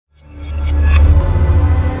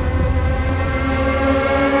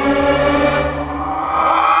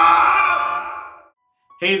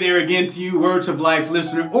Hey there again to you, Words of Life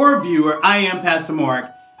listener or viewer. I am Pastor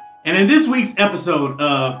Mark. And in this week's episode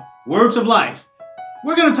of Words of Life,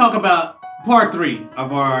 we're going to talk about part 3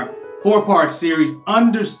 of our 4-part series,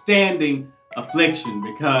 Understanding Affliction,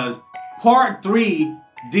 because part 3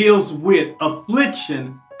 deals with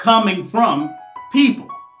affliction coming from people.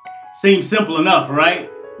 Seems simple enough,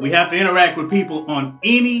 right? We have to interact with people on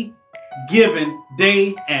any given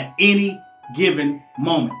day at any given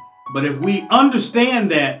moment. But if we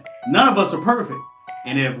understand that none of us are perfect,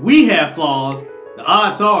 and if we have flaws, the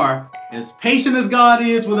odds are, as patient as God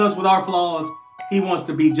is with us with our flaws, He wants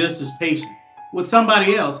to be just as patient with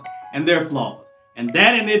somebody else and their flaws. And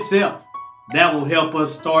that in itself, that will help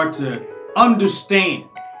us start to understand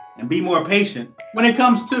and be more patient when it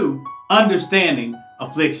comes to understanding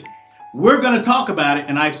affliction. We're going to talk about it,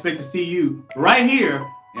 and I expect to see you right here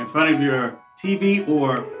in front of your TV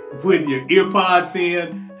or with your earpods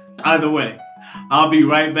in. Either way, I'll be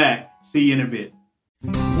right back. See you in a bit.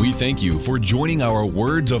 We thank you for joining our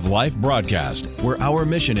Words of Life broadcast, where our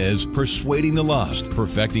mission is persuading the lost,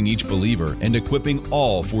 perfecting each believer, and equipping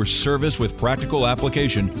all for service with practical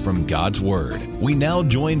application from God's Word. We now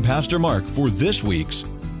join Pastor Mark for this week's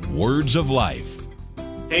Words of Life.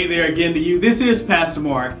 Hey there again to you. This is Pastor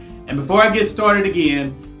Mark. And before I get started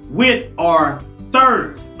again with our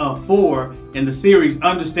third of 4 in the series,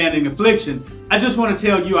 Understanding Affliction, I just want to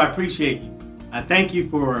tell you I appreciate you. I thank you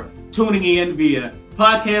for tuning in via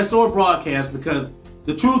podcast or broadcast, because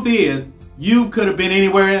the truth is you could have been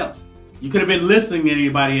anywhere else. You could have been listening to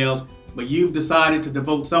anybody else, but you've decided to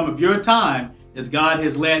devote some of your time as God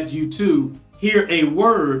has led you to hear a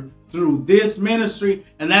word through this ministry.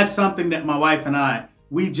 And that's something that my wife and I,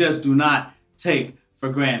 we just do not take for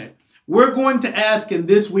granted. We're going to ask in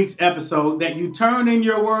this week's episode that you turn in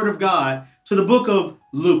your word of God to the book of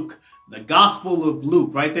Luke, the Gospel of Luke,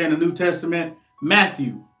 right there in the New Testament.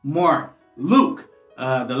 Matthew, Mark, Luke,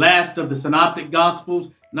 the last of the Synoptic Gospels.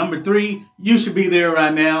 Number 3, you should be there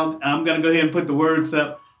right now. I'm going to go ahead and put the words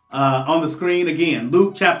up on the screen again.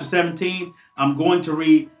 Luke chapter 17. I'm going to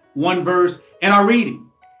read one verse, and our reading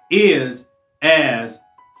is as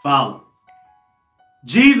follows.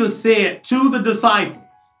 Jesus said to the disciples,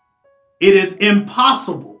 "It is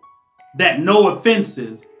impossible that no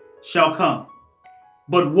offenses shall come,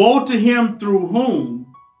 but woe to him through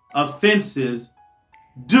whom offenses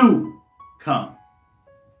do come."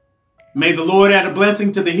 May the Lord add a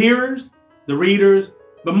blessing to the hearers, the readers,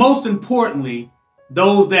 but most importantly,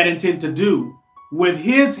 those that intend to do with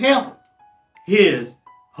His help, His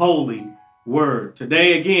holy word.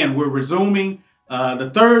 Today, again, we're resuming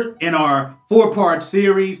the third in our 4-part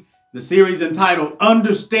series, the series entitled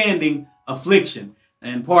Understanding Affliction.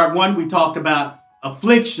 In part 1, we talked about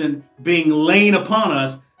affliction being laid upon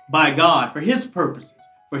us by God for His purposes,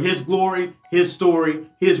 for His glory, His story,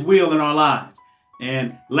 His will in our lives.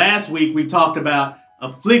 And last week, we talked about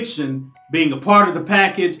affliction being a part of the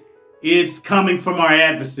package. It's coming from our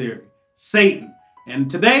adversary, Satan.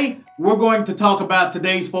 And today, we're going to talk about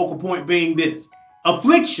today's focal point being this: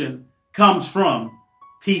 affliction comes from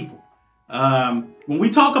people. When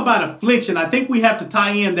we talk about affliction, I think we have to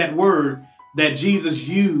tie in that word that Jesus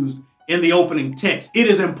used in the opening text. It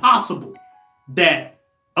is impossible that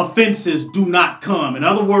offenses do not come. In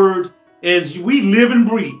other words, as we live and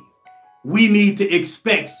breathe, we need to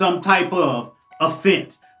expect some type of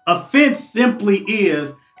offense. Offense simply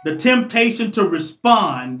is the temptation to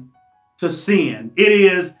respond to sin. It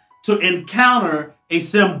is to encounter a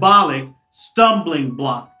symbolic stumbling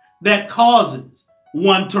block that causes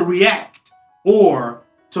one to react or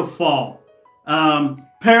to fall.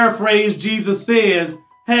 Paraphrase, Jesus says,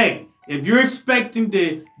 hey, if you're expecting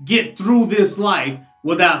to get through this life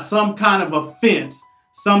without some kind of offense,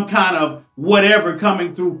 some kind of whatever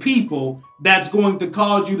coming through people that's going to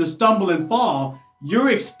cause you to stumble and fall, you're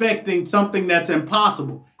expecting something that's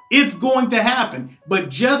impossible. It's going to happen, but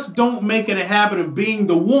just don't make it a habit of being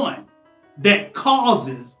the one that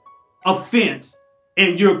causes offense,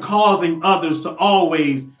 and you're causing others to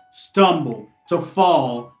always stumble, to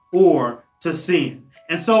fall, or to sin.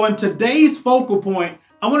 And so in today's focal point,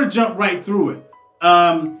 I want to jump right through it.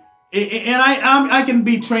 And I can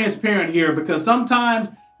be transparent here, because sometimes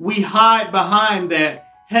we hide behind that,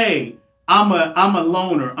 hey, I'm a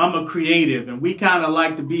loner, I'm a creative, and we kind of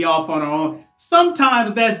like to be off on our own.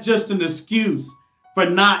 Sometimes that's just an excuse for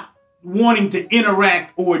not wanting to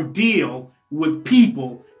interact or deal with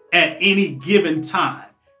people at any given time.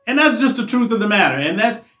 And that's just the truth of the matter. And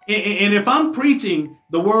if I'm preaching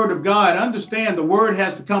the word of God, understand the word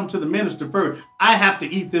has to come to the minister first. I have to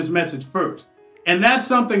eat this message first. And that's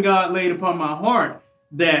something God laid upon my heart,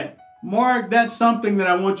 that, Mark, that's something that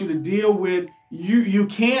I want you to deal with You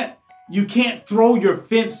can't throw your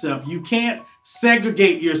fence up. You can't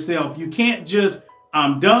segregate yourself. You can't just,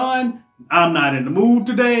 I'm done. I'm not in the mood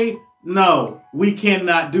today. No, we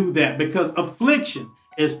cannot do that, because affliction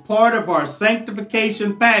is part of our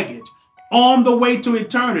sanctification package on the way to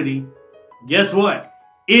eternity. Guess what?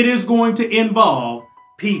 It is going to involve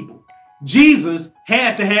people. Jesus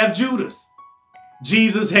had to have Judas.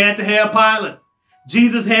 Jesus had to have Pilate.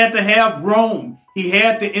 Jesus had to have Rome. He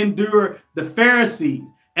had to endure the Pharisees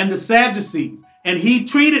and the Sadducees, and he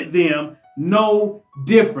treated them no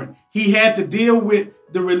different. He had to deal with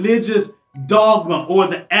the religious dogma or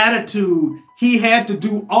the attitude. He had to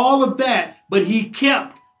do all of that, but he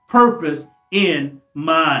kept purpose in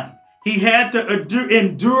mind. He had to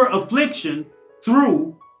endure affliction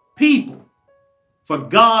through people for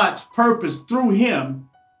God's purpose through him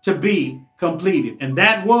to be completed. And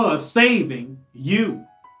that was saving you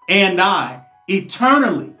and I,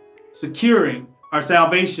 eternally securing our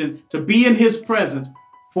salvation to be in his presence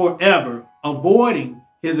forever, avoiding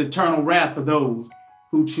his eternal wrath for those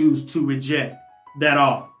who choose to reject that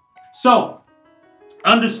offer. So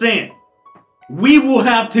understand, we will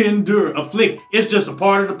have to endure affliction. It's just a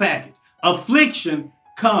part of the package. Affliction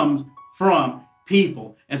comes from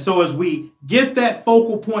people. And so as we get that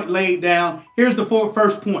focal point laid down, here's the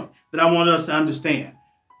first point that I want us to understand.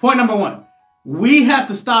 Point number one, we have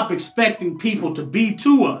to stop expecting people to be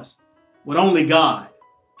to us what only God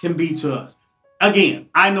can be to us. Again,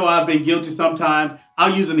 I know I've been guilty sometimes.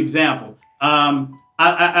 I'll use an example.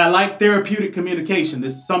 I like therapeutic communication.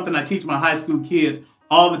 This is something I teach my high school kids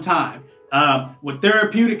all the time. With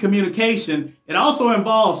therapeutic communication, it also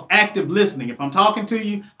involves active listening. If I'm talking to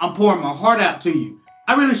you, I'm pouring my heart out to you.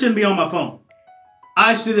 I really shouldn't be on my phone.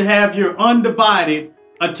 I should have your undivided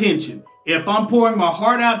attention. If I'm pouring my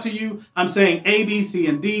heart out to you, I'm saying A, B, C,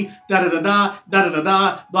 and D, da-da-da-da,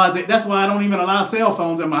 da-da-da-da, blah. That's why I don't even allow cell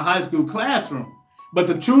phones in my high school classroom. But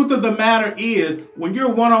the truth of the matter is, when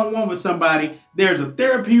you're one-on-one with somebody, there's a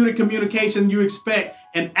therapeutic communication you expect,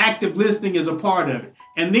 and active listening is a part of it.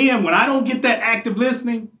 And then when I don't get that active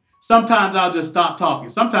listening, sometimes I'll just stop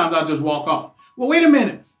talking. Sometimes I'll just walk off. Well, wait a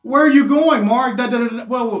minute. Where are you going, Mark?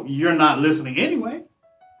 Well, you're not listening anyway.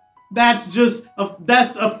 That's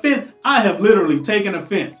offense. I have literally taken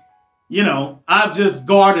offense. You know, I've just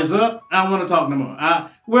guarded up. I don't want to talk no more.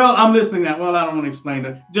 I'm listening now. Well, I don't want to explain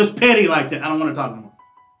that. Just petty like that. I don't want to talk no more.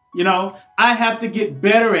 You know, I have to get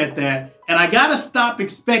better at that. And I got to stop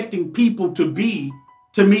expecting people to be,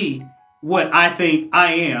 to me, what I think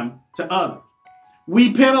I am to others.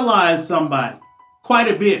 We penalize somebody quite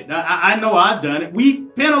a bit. I know I've done it. We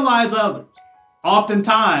penalize others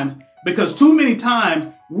oftentimes because too many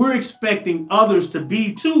times we're expecting others to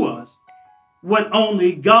be to us what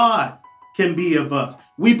only God can be of us.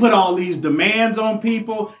 We put all these demands on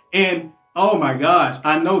people, and oh my gosh,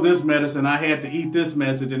 I know this medicine, I had to eat this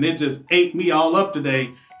medicine, and it just ate me all up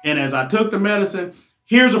today. And as I took the medicine,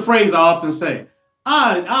 here's a phrase I often say,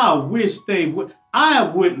 I wish they would, I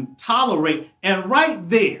wouldn't tolerate. And right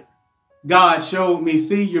there, God showed me,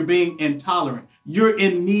 see, you're being intolerant. You're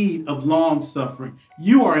in need of long suffering.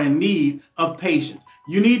 You are in need of patience.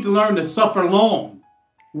 You need to learn to suffer long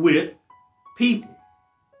with people.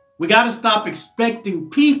 We got to stop expecting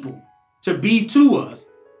people to be to us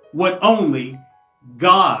what only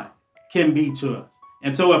God can be to us.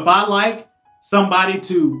 And so if I like somebody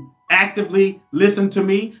to actively listen to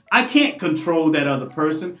me, I can't control that other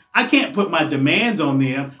person. I can't put my demands on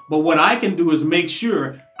them. But what I can do is make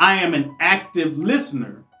sure I am an active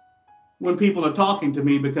listener when people are talking to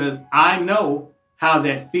me, because I know how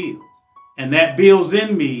that feels. And that builds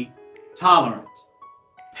in me tolerance,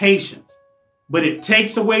 patience. But it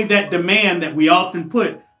takes away that demand that we often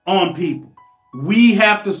put on people. We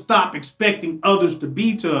have to stop expecting others to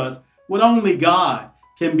be to us what only God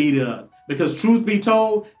can be to us. Because truth be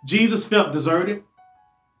told, Jesus felt deserted.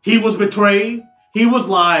 He was betrayed. He was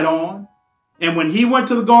lied on. And when he went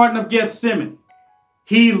to the Garden of Gethsemane,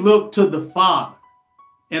 he looked to the Father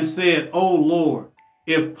and said, "Oh Lord,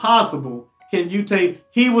 if possible, can you take..."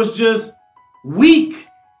 He was just weak,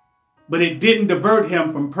 but it didn't divert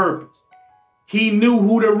him from purpose. He knew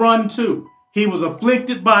who to run to. He was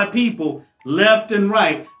afflicted by people left and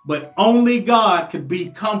right, but only God could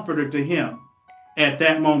be comforter to him at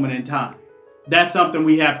that moment in time. That's something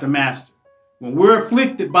we have to master. When we're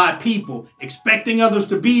afflicted by people, expecting others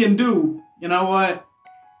to be and do, you know what?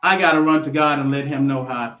 I got to run to God and let him know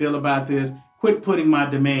how I feel about this. Quit putting my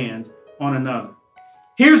demands on another.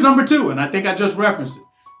 Here's number 2, and I think I just referenced it.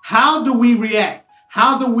 How do we react?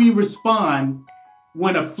 How do we respond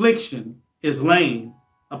when affliction is laying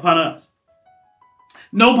upon us?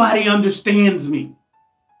 Nobody understands me.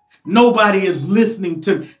 Nobody is listening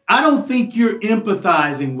to me. I don't think you're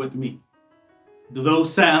empathizing with me. Do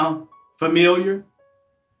those sound familiar?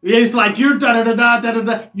 It's like you're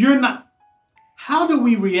da-da-da-da-da-da-da. You're not. How do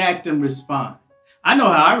we react and respond? I know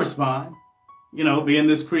how I respond. You know, being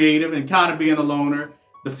this creative and kind of being a loner.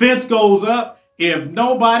 The fence goes up. If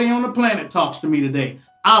nobody on the planet talks to me today,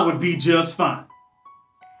 I would be just fine.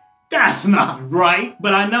 That's not right,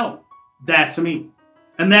 but I know that's me.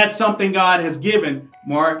 And that's something God has given.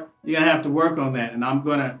 Mark, you're going to have to work on that.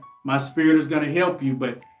 And my spirit is going to help you,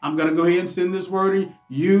 but I'm going to go ahead and send this word to you.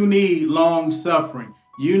 You need long suffering.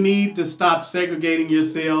 You need to stop segregating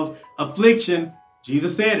yourselves. Affliction,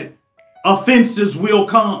 Jesus said it, offenses will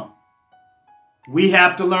come. We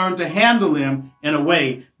have to learn to handle them in a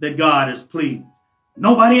way that God is pleased.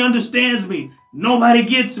 Nobody understands me. Nobody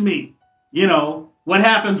gets me. You know, what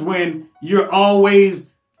happens when you're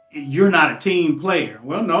not a team player?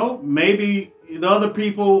 Well, no, maybe the other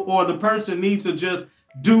people or the person needs to just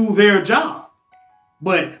do their job.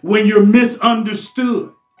 But when you're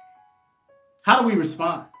misunderstood, how do we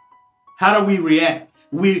respond? How do we react?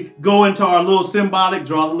 We go into our little symbolic,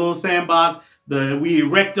 draw the little sandbox, we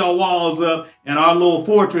erect our walls up, and our little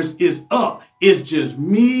fortress is up. It's just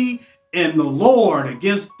me and the Lord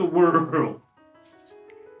against the world.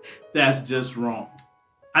 That's just wrong.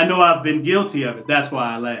 I know I've been guilty of it. That's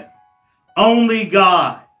why I laugh. Only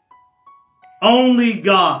God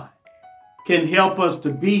can help us to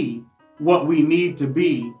be what we need to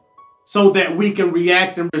be so that we can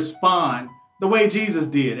react and respond the way Jesus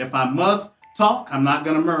did. If I must talk, I'm not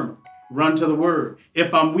going to murmur. Run to the word.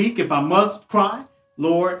 If I'm weak, if I must cry,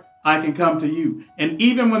 Lord, I can come to you. And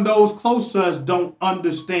even when those close to us don't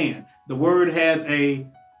understand, the word has a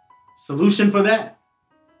solution for that.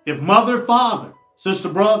 If mother, father, sister,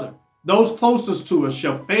 brother, those closest to us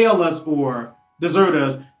shall fail us or desert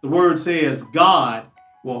us, the word says God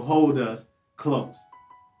will hold us close.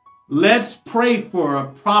 Let's pray for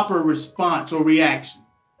a proper response or reaction,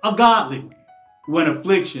 a godly one, when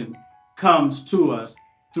affliction comes to us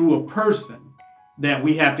through a person that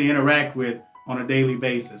we have to interact with on a daily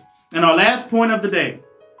basis. And our last point of the day,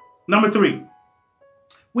 number 3,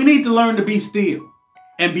 we need to learn to be still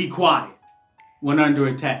and be quiet when under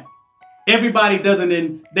attack.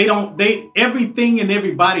 Everything and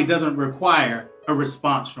everybody doesn't require a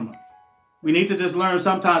response from us. We need to just learn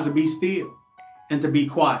sometimes to be still and to be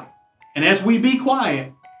quiet. And as we be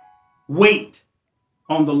quiet, wait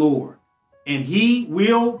on the Lord. And he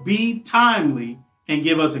will be timely and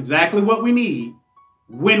give us exactly what we need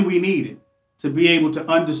when we need it to be able to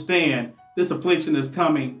understand this affliction is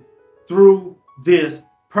coming through this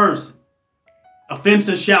person.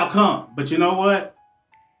 Offenses shall come. But you know what?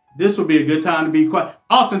 This would be a good time to be quiet.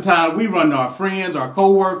 Oftentimes we run to our friends, our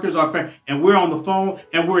coworkers, and we're on the phone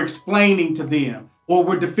and we're explaining to them or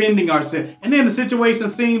we're defending ourselves. And then the situation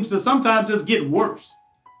seems to sometimes just get worse.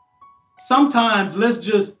 Sometimes let's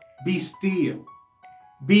just be still.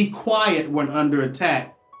 Be quiet when under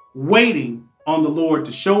attack, waiting on the Lord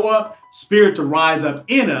to show up, Spirit to rise up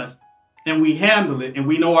in us, and we handle it and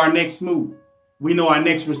we know our next move. We know our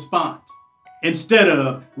next response. Instead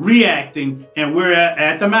of reacting and we're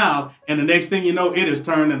at the mouth and the next thing you know, it has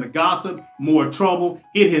turned into gossip, more trouble.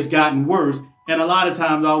 It has gotten worse. And a lot of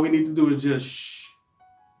times all we need to do is just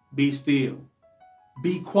be still.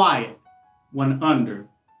 Be quiet when under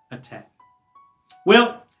attack.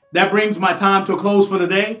 Well, that brings my time to a close for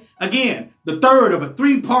today. Again, the third of a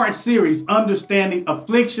 3-part series, Understanding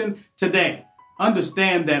Affliction Today.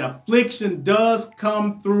 Understand that affliction does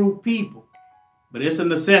come through people, but it's a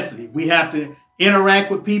necessity. We have to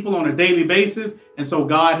interact with people on a daily basis, and so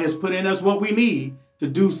God has put in us what we need to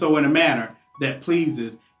do so in a manner that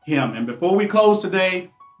pleases him. And before we close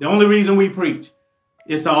today, the only reason we preach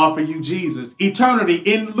is to offer you Jesus, eternity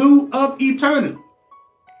in lieu of eternity.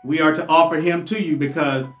 We are to offer him to you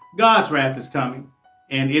because God's wrath is coming,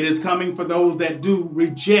 and it is coming for those that do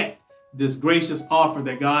reject this gracious offer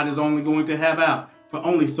that God is only going to have out for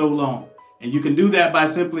only so long. And you can do that by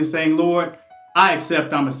simply saying, Lord, I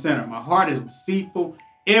accept I'm a sinner. My heart is deceitful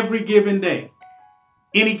every given day.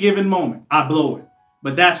 Any given moment, I blow it.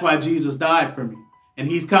 But that's why Jesus died for me. And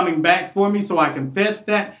he's coming back for me, so I confess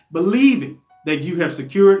that, believing that you have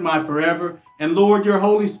secured my forever. And Lord, your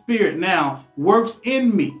Holy Spirit now works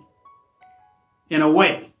in me in a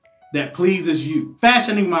way that pleases you,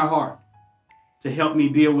 fashioning my heart to help me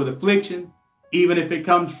deal with affliction, even if it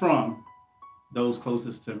comes from those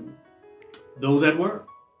closest to me, those at work,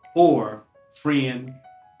 or friend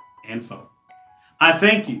and foe. I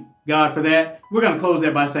thank you, God, for that. We're going to close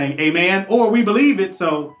that by saying amen, or we believe it,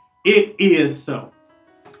 so it is so.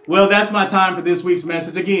 Well, that's my time for this week's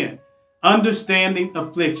message. Again, understanding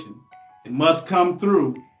affliction. It must come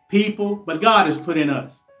through people, but God has put in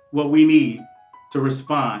us what we need to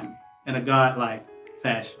respond in a God-like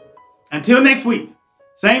fashion. Until next week,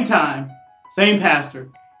 same time, same pastor,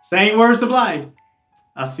 same words of life.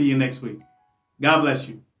 I'll see you next week. God bless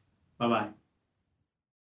you. Bye-bye.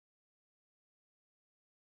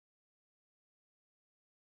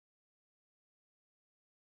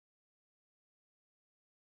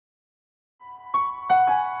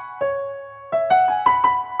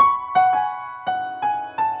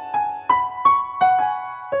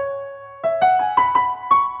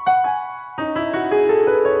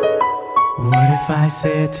 What if I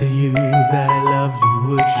said to you that I love you,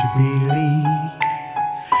 would you believe?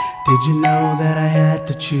 Did you know that I had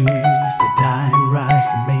to choose to die and rise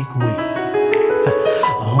to make way? I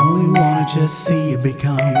only wanna just see you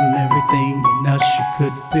become everything in us you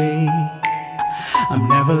could be. I'm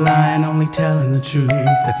never lying, only telling the truth.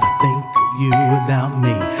 If I think of you without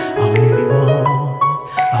me,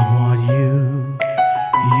 I want you,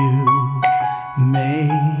 me.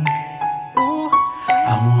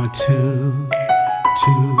 I want to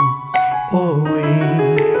away.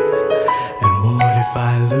 And what if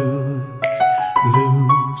I lose,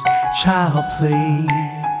 child, please?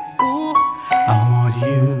 I want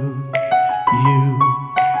you,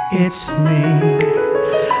 it's me.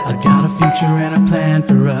 I got a future and a plan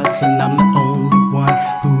for us, and I'm the only one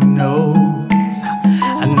who knows.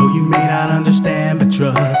 I know you may not understand, but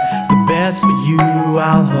trust, the best for you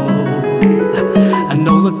I'll hold. I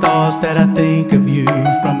know the thoughts that I think of you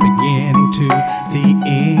from beginning to the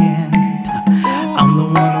end. I'm the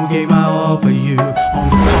one who gave my all for you, on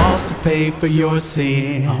the cross to pay for your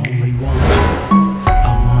sin. Only one,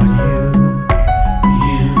 I want you,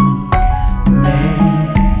 me.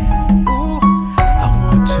 I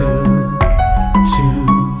want to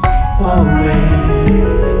away.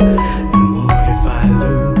 And what if I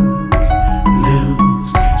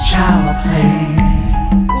lose, child, please?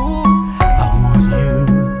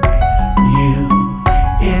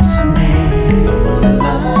 It's me. I wanna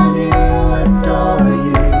love you, adore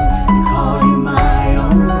you, and call you my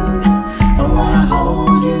own. I wanna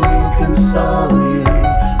hold you, console you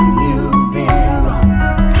when you've been wrong.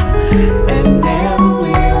 And never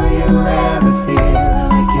will you ever feel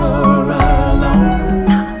like you're alone.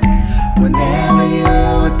 Whenever you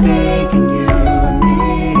are thinking you and me,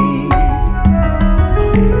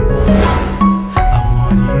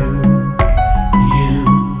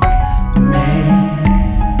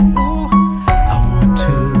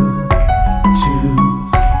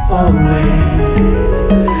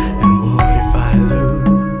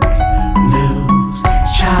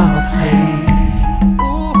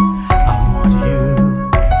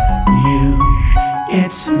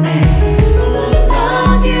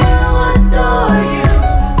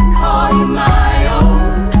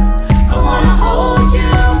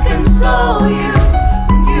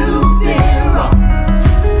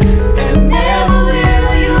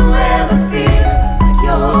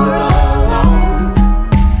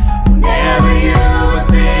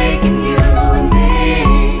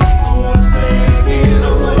 I wanna say it again. I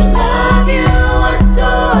wanna love you,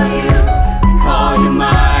 adore you, and call you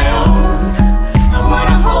my own.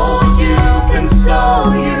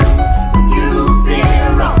 Console you when you've been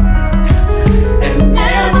wrong. And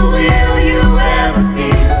never will you ever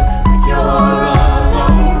feel like you're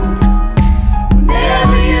alone.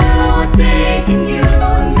 Whenever you are thinking you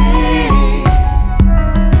and me,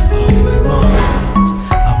 only want,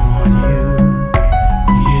 I want you,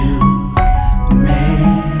 me.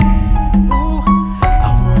 I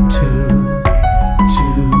want to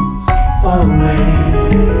away.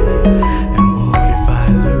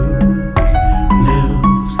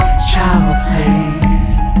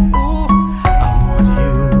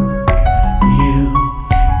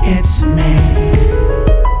 It's me.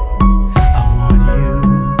 I want you,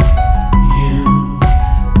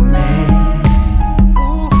 me.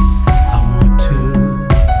 I want to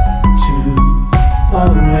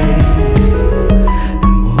away.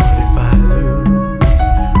 And what if I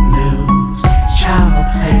lose, child,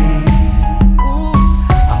 play?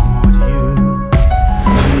 I want you,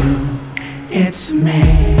 it's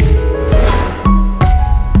me.